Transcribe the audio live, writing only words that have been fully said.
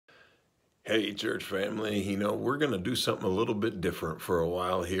Hey, church family, we're going to do something a little bit different for a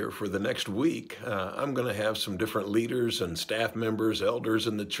while here. For the next week, I'm going to have some different leaders and staff members, elders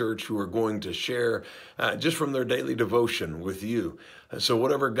in the church who are going to share just from their daily devotion with you. So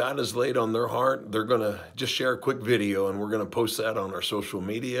whatever God has laid on their heart, they're going to just share a quick video, and we're going to post that on our social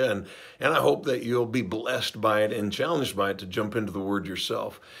media. And I hope that you'll be blessed by it and challenged by it to jump into the Word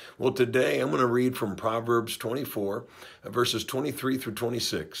yourself. Well, today I'm going to read from Proverbs 24, verses 23 through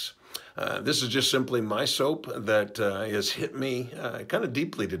 26. This is just simply my soap that has hit me kind of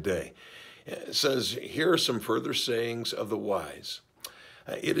deeply today. It says, here are some further sayings of the wise.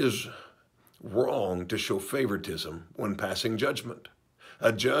 It is wrong to show favoritism when passing judgment.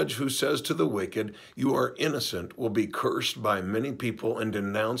 A judge who says to the wicked, you are innocent, will be cursed by many people and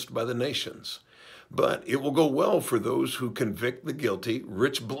denounced by the nations. But it will go well for those who convict the guilty.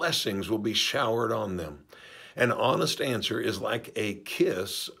 Rich blessings will be showered on them. An honest answer is like a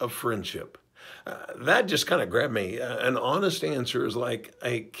kiss of friendship. That just kind of grabbed me. An honest answer is like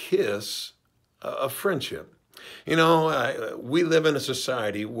a kiss of friendship. We live in a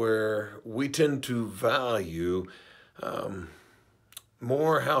society where we tend to value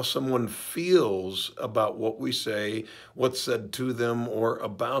more how someone feels about what we say, what's said to them or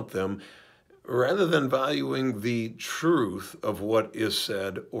about them, rather than valuing the truth of what is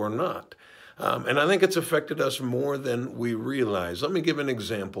said or not. And I think it's affected us more than we realize. Let me give an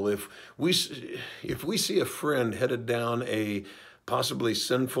example. If we see a friend headed down a possibly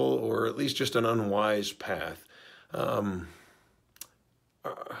sinful or at least just an unwise path, are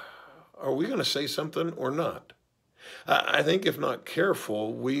we going to say something or not? I think if not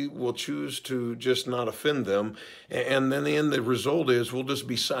careful, we will choose to just not offend them. And then the result is we'll just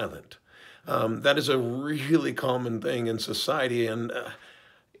be silent. That is a really common thing in society. And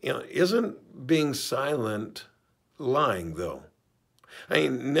isn't being silent lying, though? I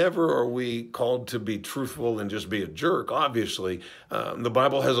mean, never are we called to be truthful and just be a jerk, obviously. The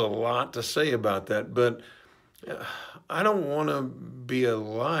Bible has a lot to say about that, but I don't want to be a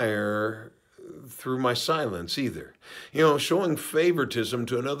liar through my silence either. Showing favoritism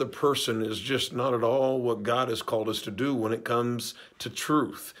to another person is just not at all what God has called us to do when it comes to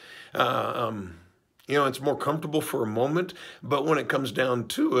truth. It's more comfortable for a moment, but when it comes down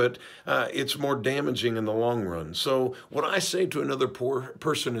to it, it's more damaging in the long run. So what I say to another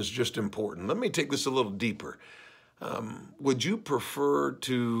person is just important. Let me take this a little deeper. Would you prefer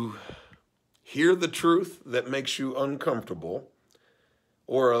to hear the truth that makes you uncomfortable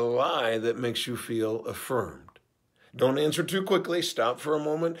or a lie that makes you feel affirmed? Don't answer too quickly. Stop for a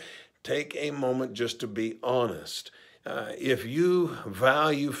moment. Take a moment just to be honest. If you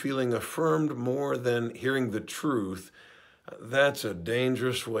value feeling affirmed more than hearing the truth, that's a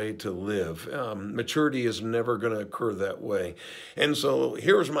dangerous way to live. Maturity is never going to occur that way. And so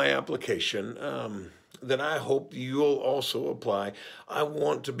here's my application that I hope you'll also apply. I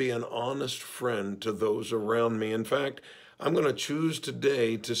want to be an honest friend to those around me. In fact, I'm going to choose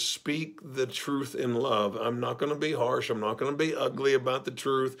today to speak the truth in love. I'm not going to be harsh. I'm not going to be ugly about the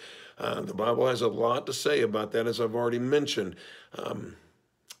truth. The Bible has a lot to say about that, as I've already mentioned.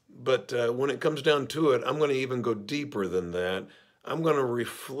 But when it comes down to it, I'm going to even go deeper than that. I'm going to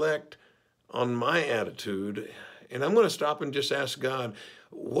reflect on my attitude, and I'm going to stop and just ask God,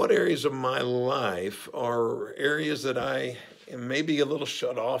 what areas of my life are areas that I am maybe a little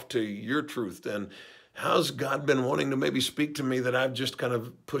shut off to your truth? And how's God been wanting to maybe speak to me that I've just kind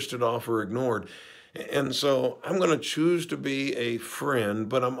of pushed it off or ignored? And so I'm going to choose to be a friend,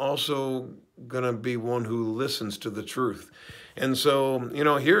 but I'm also going to be one who listens to the truth. And so,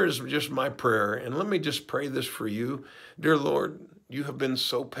 here's just my prayer. And let me just pray this for you. Dear Lord, you have been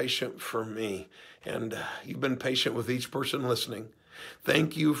so patient for me, and you've been patient with each person listening.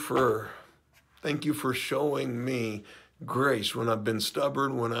 Thank you for showing me grace when I've been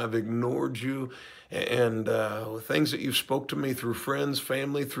stubborn, when I've ignored you, and things that you've spoke to me through friends,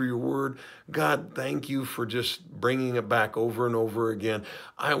 family, through your word. God, thank you for just bringing it back over and over again.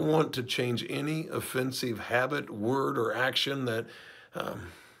 I want to change any offensive habit, word, or action that's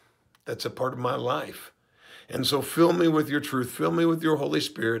a part of my life. And so fill me with your truth, fill me with your Holy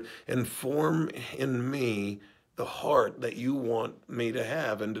Spirit, and form in me the heart that you want me to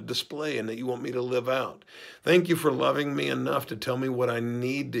have and to display and that you want me to live out. Thank you for loving me enough to tell me what I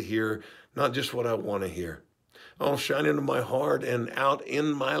need to hear, not just what I want to hear. Oh, shine into my heart and out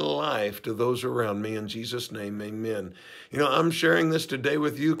in my life to those around me. In Jesus' name, amen. I'm sharing this today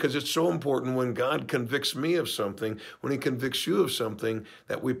with you because it's so important when God convicts me of something, when he convicts you of something,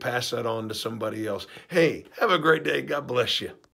 that we pass that on to somebody else. Hey, have a great day. God bless you.